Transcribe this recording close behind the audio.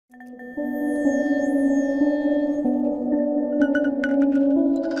Good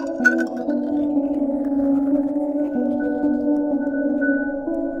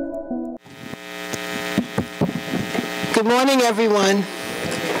morning, everyone.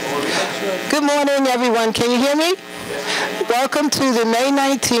 Good morning, everyone. Can you hear me? Welcome to the May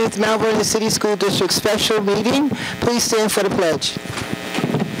 19th Mount Vernon City School District special meeting. Please stand for the pledge.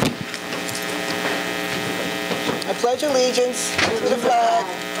 I pledge allegiance to the flag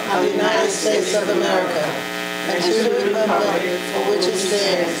of the United States of America and to the republic for which it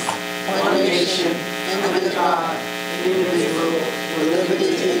stands, one nation, indivisible, with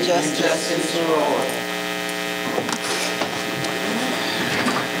liberty and justice for all.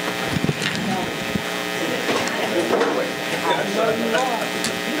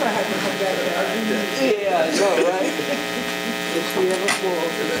 Yeah, I know, right? If she ever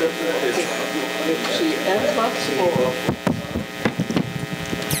falls, if she ever falls.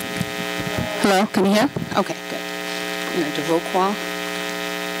 Hello, can you hear? Okay, good. I'm going to do roll call.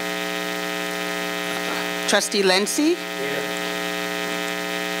 Trustee Lency? Here.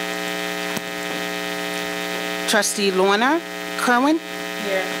 Trustee Lorna Kerwin?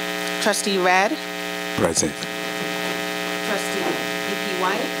 Here. Trustee Redd? Present. Trustee V.P.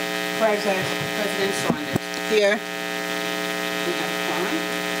 White? Present. President Saunders? Here. We have a quorum.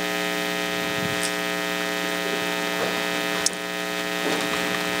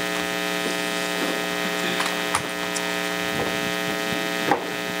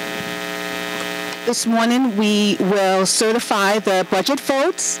 This morning we will certify the budget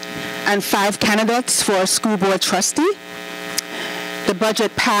votes and 5 candidates for school board trustee. The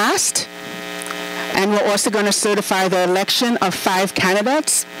budget passed, and we're also going to certify the election of 5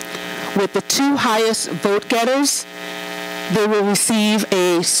 candidates. With the 2 highest vote getters, they will receive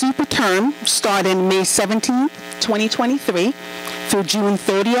a super term starting May 17th, 2023 through June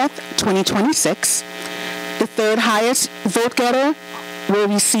 30th, 2026. The 3rd highest vote getter will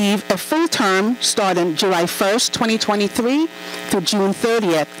receive a full term starting July 1st, 2023 through June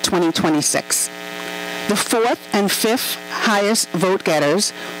 30th, 2026. The 4th and 5th highest vote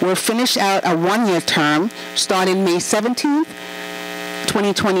getters will finish out a 1-year term starting May 17th,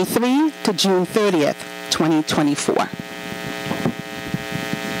 2023 to June 30th, 2024.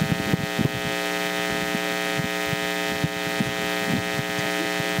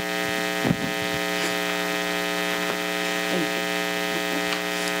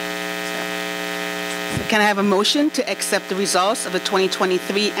 Can I have a motion to accept the results of the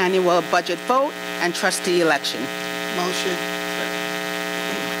 2023 annual budget vote and trustee election? Motion.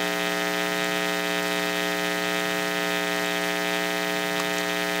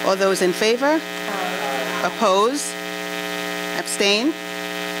 All those in favor? Oppose? Abstain?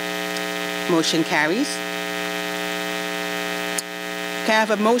 Motion carries. Can I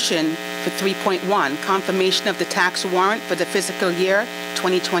have a motion for 3.1, confirmation of the tax warrant for the fiscal year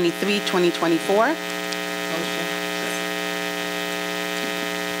 2023-2024?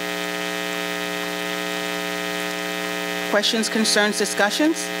 Questions, concerns,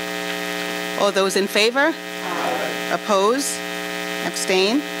 discussions? All those in favor? Aye. Oppose?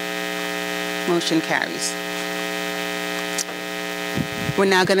 Abstain? Motion carries. We're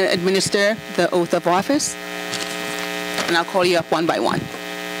now going to administer the oath of office, and I'll call you up one by one.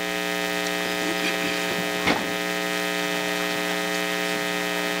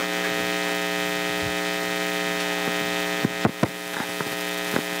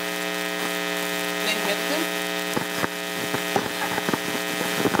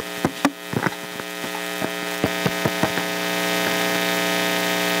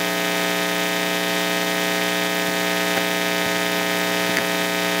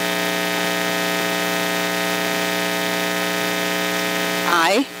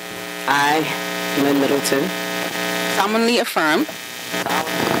 I, Lynn Middleton, solemnly affirm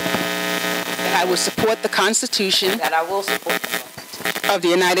that I will support the Constitution of the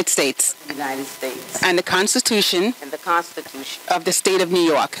United States and the Constitution of the State of New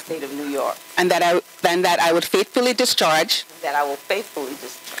York, and that I would faithfully discharge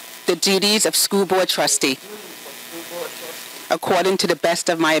the duties of school board trustee according to the best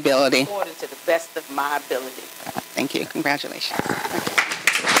of my ability. Thank you. Congratulations.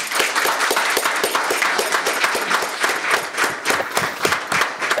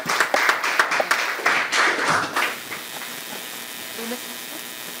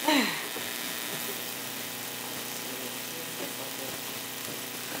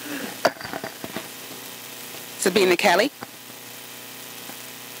 Sabina Kelly.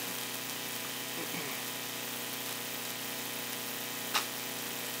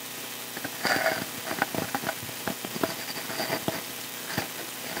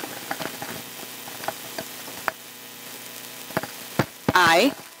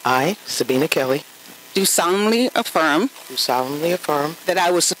 I, Sabina Kelly, do solemnly affirm do solemnly affirm that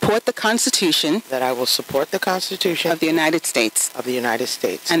I will support the Constitution that I will support the Constitution of the United States of the United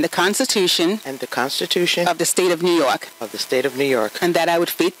States and the Constitution and the Constitution of the State of New York, of the State of New York, and that I would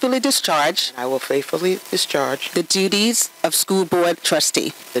faithfully discharge and I will faithfully discharge the duties of School Board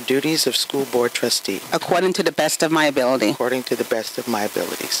Trustee the duties of School Board Trustee according to the best of my ability. according to the best of my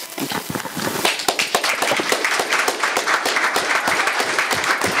abilities. Thank you.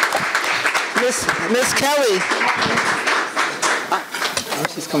 Miss Kelly. Oh,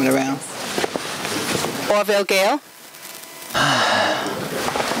 she's coming around. Orville Gale.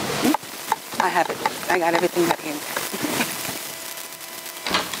 I have it. I got everything ready in there.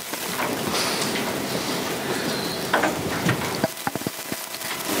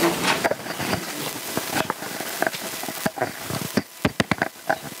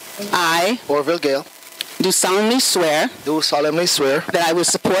 I, Orville Gale, do solemnly swear do solemnly swear that I will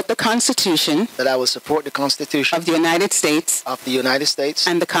support the Constitution that I will support the Constitution of the United States of the United States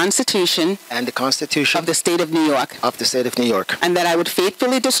and the Constitution and the Constitution of the State of New York, of the State of New York, and that I would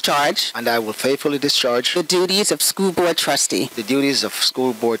faithfully discharge and I will faithfully discharge the duties of School Board Trustee the duties of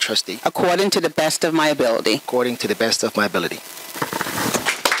School Board Trustee according to the best of my ability. according to the best of my ability.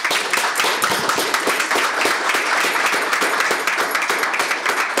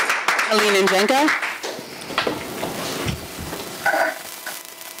 Helene Njenga.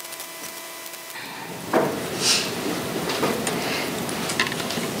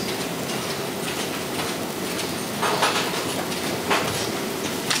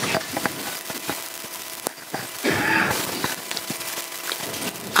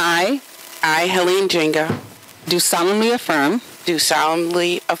 I, Helene Njenga, Do solemnly affirm do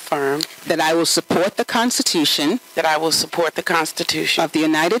solemnly affirm that I will support the Constitution that I will support the Constitution of the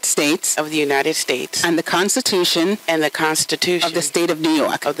United States of the United States and the Constitution and the Constitution of the State of New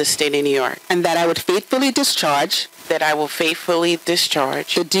York, of the State of New York, and that I would faithfully discharge that I will faithfully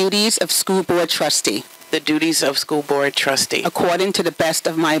discharge the duties of School Board Trustee the duties of School Board Trustee according to the best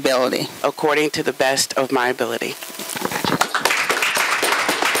of my ability. according to the best of my ability.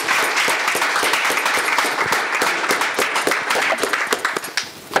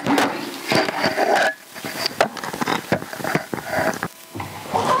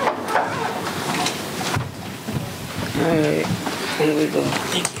 All right, here we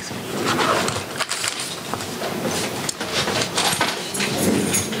go.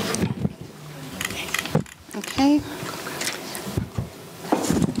 Okay.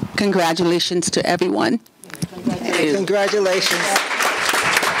 Congratulations to everyone. Congratulations.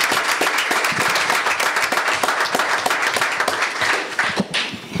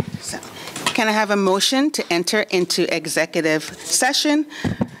 So, can I have a motion to enter into executive session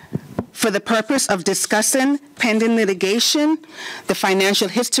for the purpose of discussing pending litigation, the financial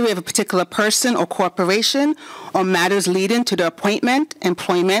history of a particular person or corporation, or matters leading to the appointment,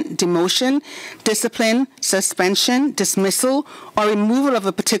 employment, demotion, discipline, suspension, dismissal, or removal of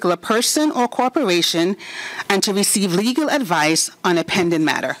a particular person or corporation, and to receive legal advice on a pending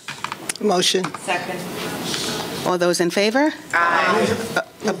matter? Motion. All those in favor? Aye.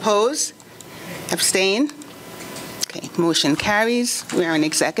 Oppose? Abstain? Okay, motion carries. We are in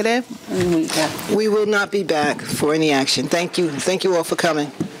executive. We will not be back for any action. Thank you. Thank you all for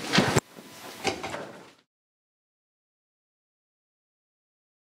coming.